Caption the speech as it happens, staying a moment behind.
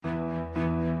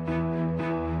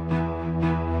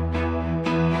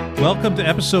Welcome to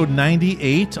episode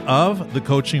 98 of the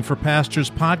Coaching for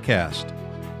Pastors podcast.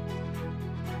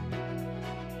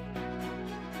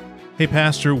 Hey,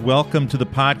 Pastor, welcome to the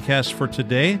podcast for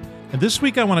today. And this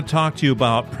week I want to talk to you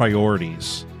about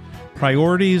priorities.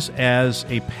 Priorities as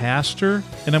a pastor.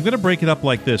 And I'm going to break it up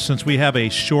like this. Since we have a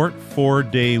short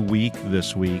 4-day week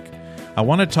this week, I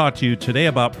want to talk to you today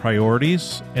about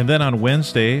priorities, and then on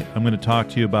Wednesday, I'm going to talk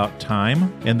to you about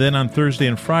time, and then on Thursday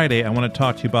and Friday, I want to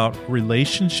talk to you about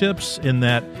relationships, in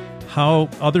that how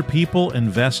other people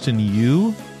invest in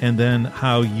you, and then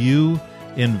how you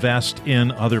invest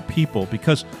in other people,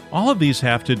 because all of these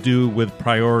have to do with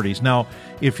priorities. Now,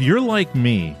 if you're like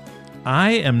me,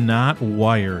 I am not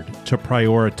wired to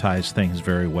prioritize things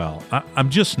very well. I'm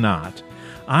just not.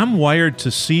 I'm wired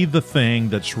to see the thing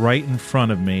that's right in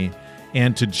front of me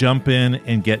and to jump in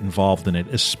and get involved in it,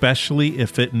 especially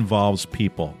if it involves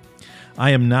people. I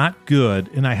am not good,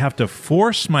 and I have to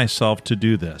force myself to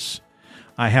do this.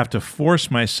 I have to force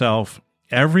myself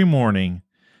every morning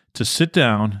to sit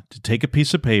down, to take a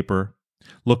piece of paper,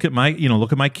 look at my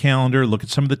calendar, look at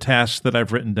some of the tasks that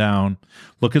I've written down,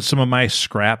 look at some of my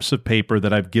scraps of paper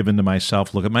that I've given to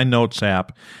myself, look at my notes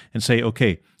app, and say,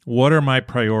 okay, what are my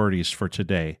priorities for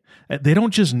today? They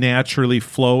don't just naturally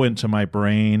flow into my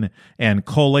brain and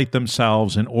collate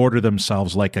themselves and order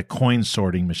themselves like a coin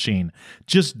sorting machine.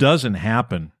 Just doesn't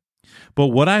happen. But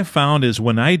what I found is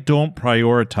when I don't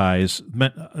prioritize,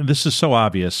 this is so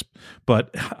obvious,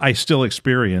 but I still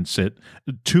experience it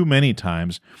too many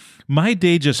times, my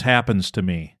day just happens to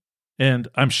me. And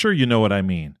I'm sure you know what I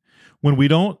mean. When we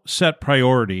don't set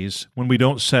priorities, when we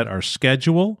don't set our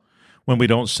schedule, when we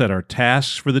don't set our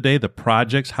tasks for the day, the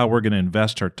projects, how we're going to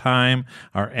invest our time,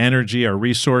 our energy, our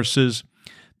resources,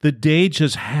 the day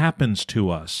just happens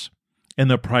to us. And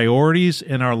the priorities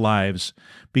in our lives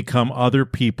become other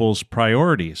people's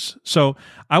priorities. So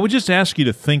I would just ask you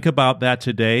to think about that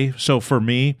today. So for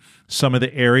me, some of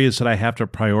the areas that I have to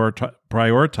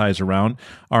prioritize around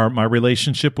are my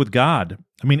relationship with God.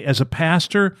 I mean, as a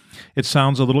pastor, it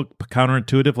sounds a little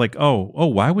counterintuitive, like, oh,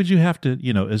 why would you have to,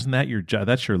 isn't that your job?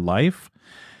 That's your life?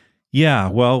 Yeah,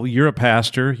 well, you're a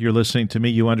pastor, you're listening to me,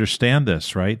 you understand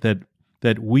this, right?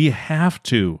 That we have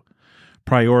to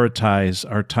prioritize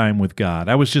our time with God.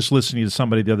 I was just listening to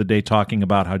somebody the other day talking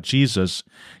about how Jesus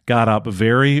got up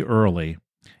very early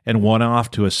and went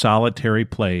off to a solitary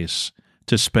place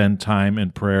to spend time in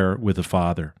prayer with the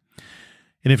Father.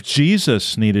 And if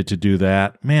Jesus needed to do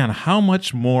that, man, how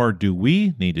much more do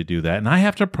we need to do that? And I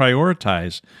have to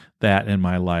prioritize that in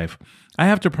my life. I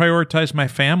have to prioritize my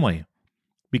family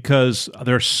because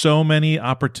there are so many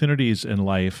opportunities in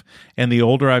life, and the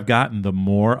older I've gotten, the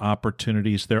more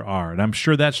opportunities there are. And I'm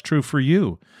sure that's true for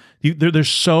you. There's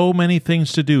so many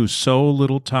things to do, so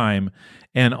little time,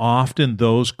 and often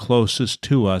those closest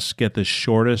to us get the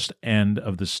shortest end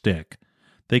of the stick.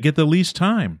 They get the least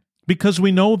time. Because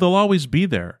we know they'll always be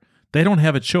there. They don't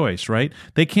have a choice, right?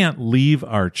 They can't leave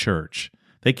our church.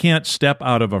 They can't step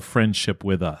out of a friendship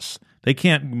with us. They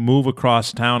can't move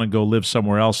across town and go live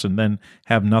somewhere else and then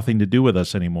have nothing to do with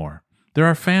us anymore. They're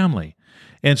our family.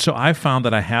 And so I found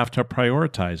that I have to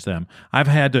prioritize them. I've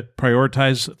had to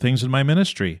prioritize things in my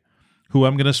ministry, who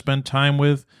I'm going to spend time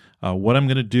with, what I'm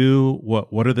going to do,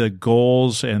 what are the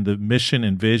goals and the mission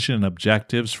and vision and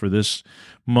objectives for this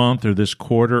month or this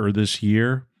quarter or this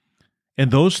year. And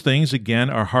those things, again,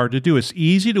 are hard to do. It's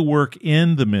easy to work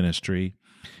in the ministry.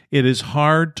 It is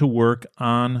hard to work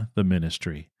on the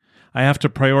ministry. I have to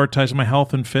prioritize my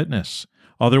health and fitness.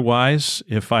 Otherwise,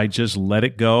 if I just let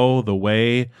it go the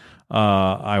way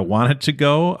I want it to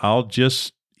go, I'll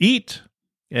just eat.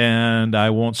 And I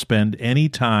won't spend any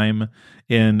time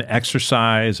in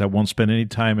exercise. I won't spend any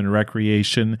time in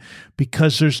recreation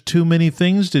because there's too many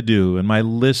things to do. And my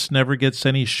list never gets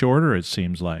any shorter, it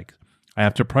seems like. I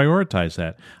have to prioritize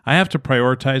that. I have to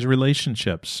prioritize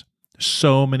relationships.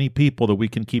 So many people that we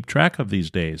can keep track of these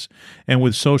days. And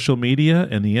with social media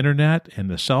and the internet and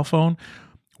the cell phone,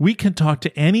 we can talk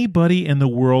to anybody in the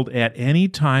world at any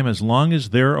time as long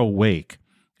as they're awake.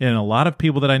 And a lot of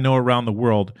people that I know around the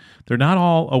world, they're not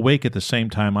all awake at the same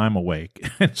time I'm awake.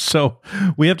 And so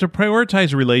we have to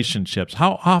prioritize relationships.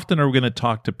 How often are we going to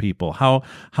talk to people? How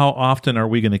often are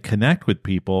we going to connect with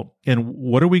people? And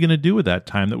what are we going to do with that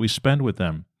time that we spend with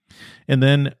them? And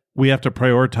then we have to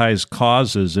prioritize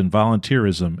causes and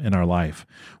volunteerism in our life.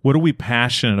 What are we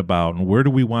passionate about? And where do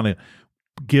we want to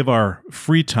give our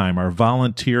free time, our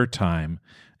volunteer time?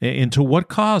 Into what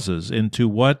causes, into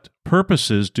what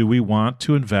purposes do we want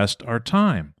to invest our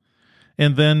time?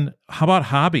 And then how about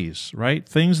hobbies, right?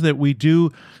 Things that we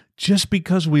do just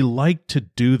because we like to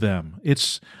do them.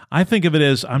 I think of it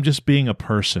as I'm just being a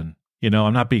person.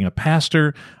 I'm not being a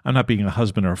pastor. I'm not being a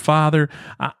husband or a father.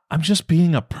 I'm just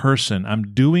being a person. I'm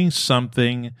doing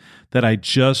something that I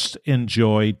just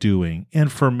enjoy doing.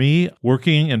 And for me,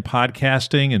 working in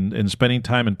podcasting and spending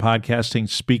time in podcasting,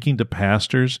 speaking to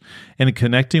pastors and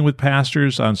connecting with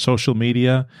pastors on social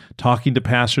media, talking to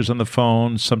pastors on the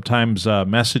phone, sometimes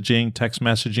messaging, text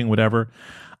messaging, whatever,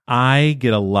 I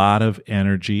get a lot of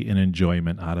energy and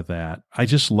enjoyment out of that. I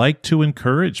just like to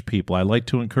encourage people. I like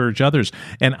to encourage others.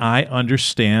 And I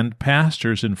understand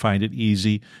pastors and find it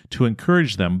easy to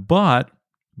encourage them. But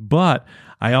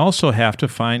I also have to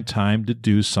find time to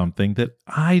do something that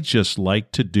I just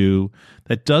like to do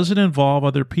that doesn't involve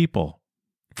other people.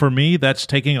 For me, that's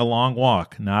taking a long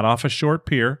walk, not off a short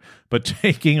pier, but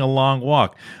taking a long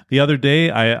walk. The other day,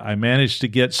 I managed to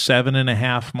get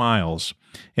 7.5 miles.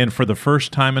 And for the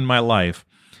first time in my life,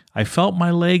 I felt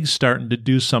my legs starting to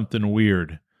do something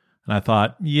weird. And I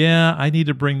thought, yeah, I need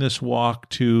to bring this walk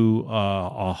to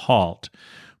a halt.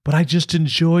 But I just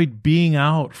enjoyed being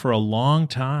out for a long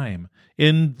time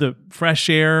in the fresh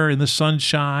air, in the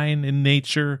sunshine, in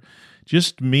nature.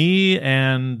 Just me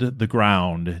and the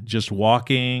ground, just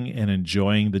walking and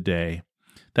enjoying the day.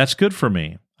 That's good for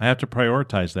me. I have to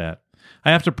prioritize that.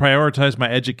 I have to prioritize my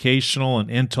educational and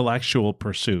intellectual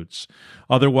pursuits.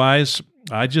 Otherwise,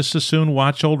 I just as soon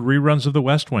watch old reruns of The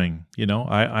West Wing.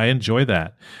 I enjoy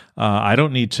that. I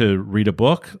don't need to read a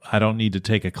book. I don't need to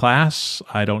take a class.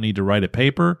 I don't need to write a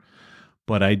paper.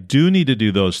 But I do need to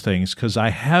do those things because I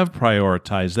have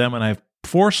prioritized them and I've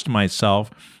forced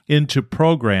myself into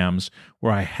programs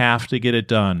where I have to get it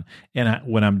done. And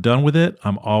when I'm done with it,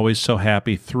 I'm always so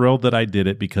happy, thrilled that I did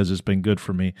it because it's been good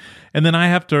for me. And then I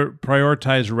have to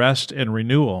prioritize rest and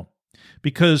renewal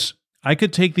because I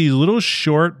could take these little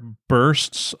short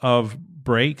bursts of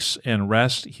breaks and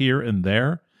rest here and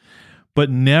there, but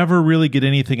never really get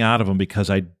anything out of them because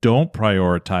I don't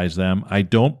prioritize them. I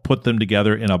don't put them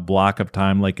together in a block of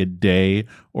time like a day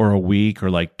or a week or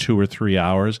like 2 or 3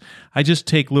 hours. I just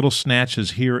take little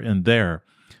snatches here and there,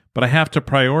 but I have to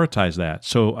prioritize that.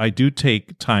 So I do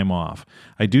take time off.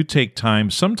 I do take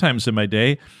time sometimes in my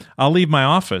day. I'll leave my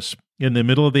office in the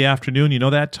middle of the afternoon,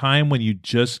 that time when you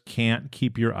just can't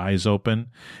keep your eyes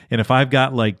open. And if I've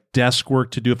got like desk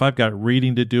work to do, if I've got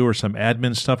reading to do or some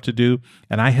admin stuff to do,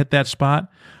 and I hit that spot,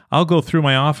 I'll go through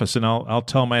my office and I'll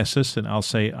tell my assistant, I'll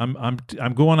say, I'm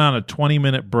going on a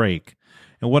 20-minute break.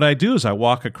 And what I do is I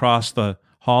walk across the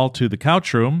hall to the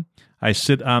couch room. I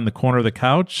sit on the corner of the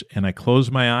couch and I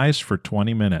close my eyes for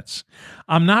 20 minutes.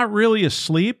 I'm not really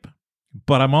asleep,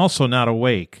 but I'm also not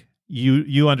awake.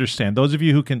 You understand. Those of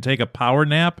you who can take a power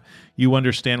nap, you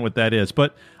understand what that is.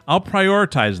 But I'll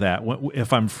prioritize that.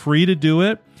 If I'm free to do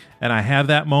it and I have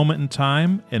that moment in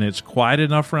time and it's quiet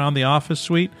enough around the office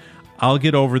suite, I'll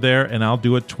get over there and I'll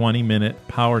do a 20-minute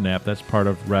power nap. That's part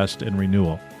of rest and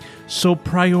renewal. So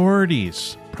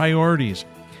priorities.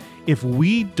 If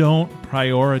we don't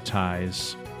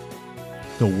prioritize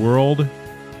the world,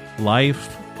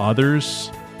 life,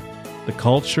 others, the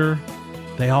culture,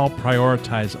 they all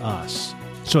prioritize us.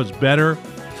 So it's better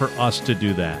for us to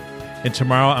do that. And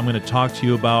tomorrow I'm going to talk to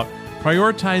you about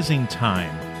prioritizing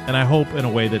time, and I hope in a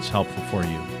way that's helpful for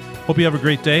you. Hope you have a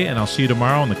great day, and I'll see you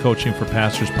tomorrow on the Coaching for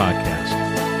Pastors podcast.